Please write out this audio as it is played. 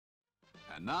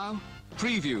And now,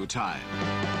 preview time.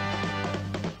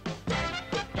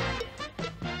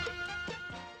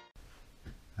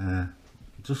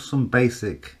 Just some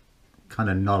basic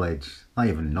kind of knowledge, not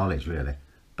even knowledge really,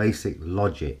 basic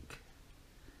logic.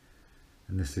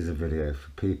 And this is a video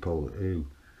for people who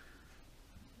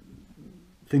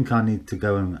think I need to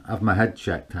go and have my head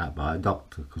checked out by a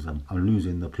doctor because I'm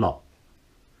losing the plot.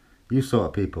 You sort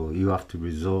of people, you have to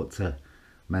resort to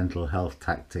mental health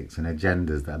tactics and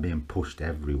agendas that are being pushed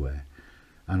everywhere.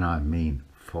 And I mean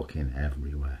fucking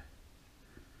everywhere.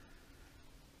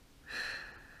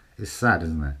 It's sad,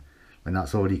 isn't it? When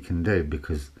that's all you can do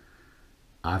because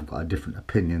I've got a different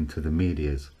opinion to the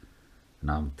media's and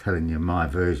I'm telling you my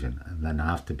version, and then I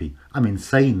have to be, I'm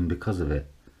insane because of it.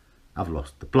 I've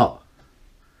lost the plot.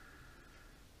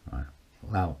 Right.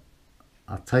 Well,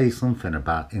 I'll tell you something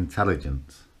about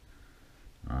intelligence,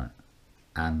 right,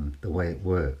 and the way it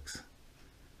works.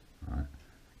 Right.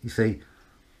 You see,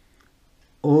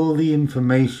 all the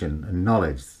information and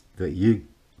knowledge that you,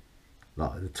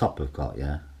 like at the top, have got,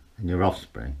 yeah, and your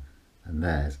offspring and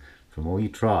theirs, from all your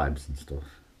tribes and stuff,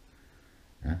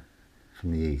 yeah,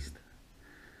 from the east,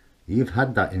 you've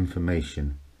had that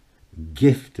information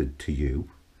gifted to you,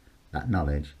 that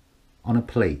knowledge, on a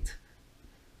plate,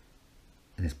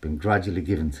 and it's been gradually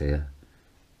given to you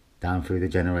down through the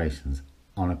generations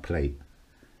on a plate.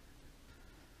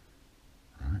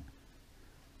 Right?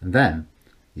 And then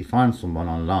you find someone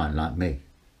online like me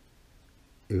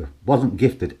who wasn't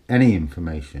gifted any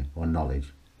information or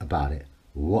knowledge about it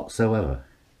whatsoever,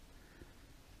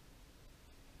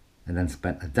 and then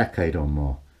spent a decade or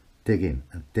more digging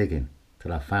and digging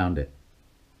till I found it.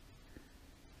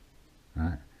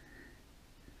 Right?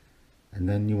 And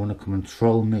then you want to come and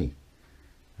troll me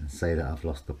and say that I've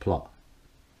lost the plot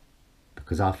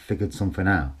because I've figured something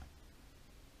out,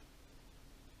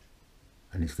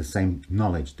 and it's the same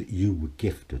knowledge that you were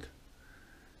gifted.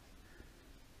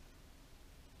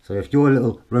 So if your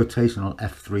little rotational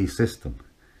F3 system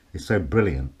is so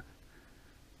brilliant,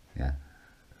 yeah,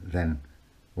 then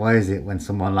why is it when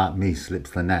someone like me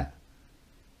slips the net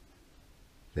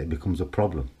that it becomes a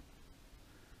problem?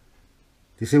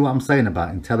 Do you see what I'm saying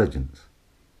about intelligence?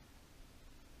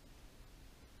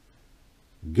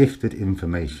 Gifted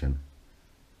information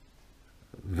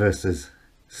versus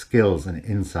skills and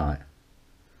insight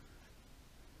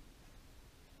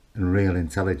and real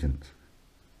intelligence.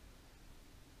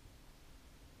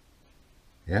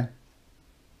 Yeah?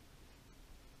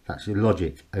 That's your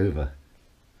logic over.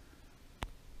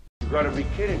 You gotta be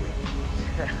kidding me.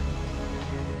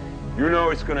 You know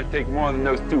it's gonna take more than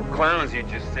those two clowns you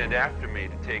just sent after me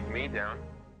to take me down.